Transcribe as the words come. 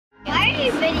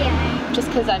you videoing? Just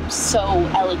because I'm so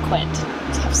eloquent.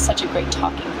 I have such a great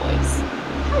talking voice.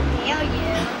 How dare you?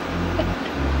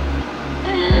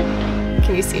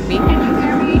 Can you see me?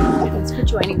 Thanks for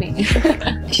joining me.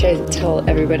 Should I tell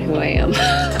everybody who I am?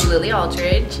 I'm Lily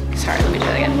Aldridge. Sorry, let me try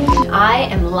that again. I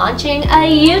am launching a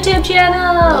YouTube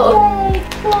channel! Yay!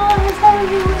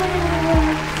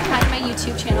 Hi, my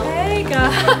YouTube channel. Hey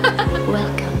guys!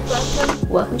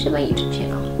 Welcome to my YouTube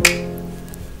channel.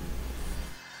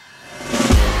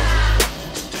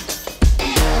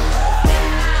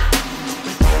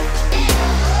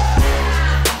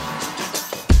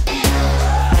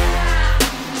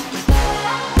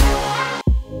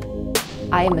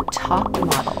 I am a top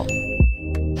model.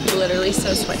 Literally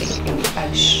so sweaty.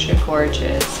 Extra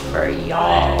gorgeous for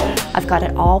y'all. I've got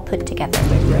it all put together.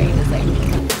 My brain is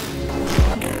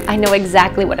like, I know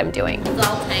exactly what I'm doing. It's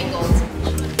all tangled.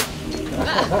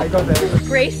 I got that.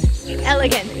 Grace,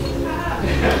 elegant.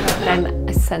 I'm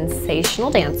a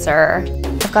sensational dancer.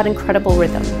 I've got incredible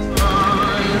rhythm.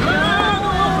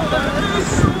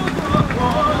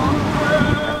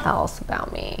 What else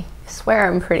about me? I swear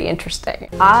I'm pretty interesting.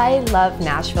 I love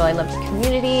Nashville. I love the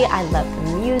community. I love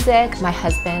the music. My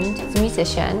husband is a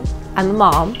musician. I'm a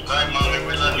mom. Hi, Mommy,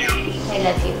 we love you. I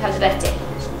love you. Have the best day.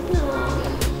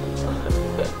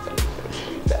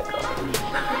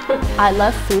 I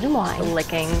love food and wine.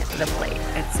 Licking the plate.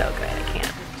 It's so good. I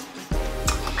can't.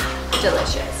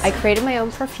 Delicious. I created my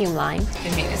own perfume line.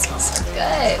 It made it smell so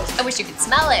good. I wish you could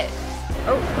smell it.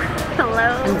 Oh,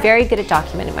 hello. I'm very good at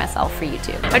documenting myself for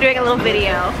YouTube. I'm doing a little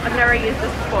video. I've never used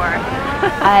this before.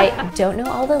 I don't know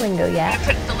all the lingo yet.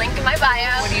 Put the link in my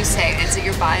bio. What do you say? Is it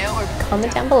your bio or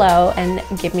comment down below and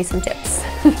give me some tips.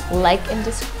 like and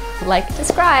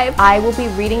describe. I will be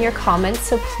reading your comments,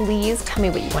 so please tell me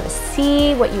what you want to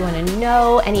see, what you want to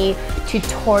know, any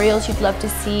tutorials you'd love to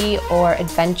see or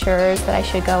adventures that I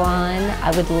should go on.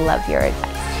 I would love your advice.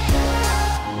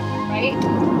 Right?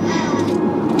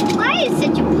 Why is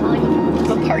such a party?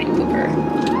 I'm a party pooper.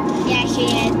 Yeah, she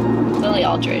is. Lily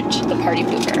Aldridge, the party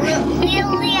pooper.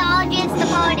 Lily Aldridge, the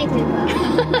party pooper.